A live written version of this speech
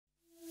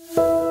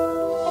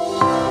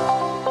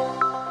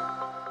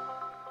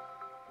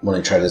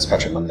Morning traders,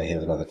 Patrick Monday here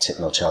with another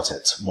Tickmill Chart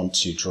Hit. Want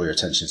to draw your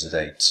attention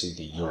today to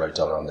the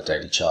euro-dollar on the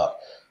daily chart.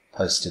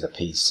 Posted a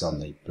piece on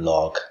the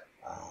blog,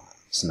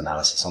 some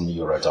analysis on the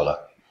euro-dollar.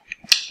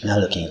 Now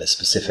looking at a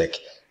specific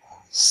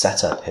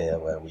setup here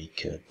where we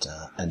could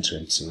enter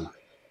into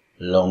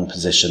long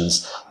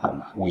positions.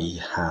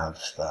 We've got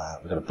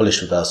a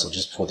bullish reversal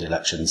just before the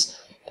elections.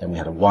 Then we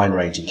had a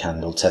wide-ranging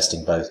candle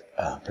testing both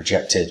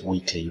projected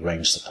weekly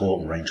range support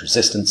and range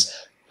resistance.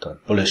 Got a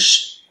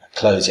bullish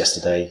close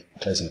yesterday,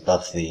 closing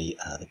above the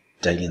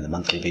daily and the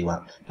monthly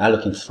VWAP. Now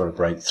looking for a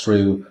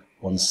breakthrough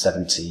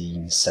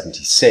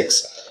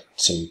 117.76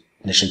 to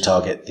initially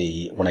target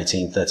the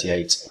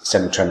 118.38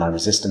 extended trendline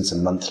resistance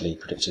and monthly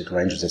predicted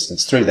range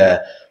resistance. Through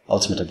there,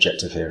 ultimate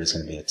objective here is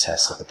going to be a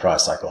test of the prior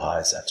cycle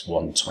highs at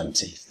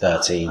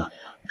 120.13.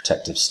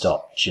 Protective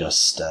stop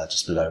just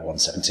below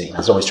 117.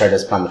 As always,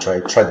 traders, plan the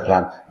trade, trade the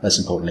plan. Most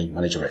importantly,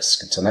 manage your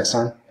risk. Until next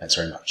time, thanks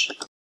very much.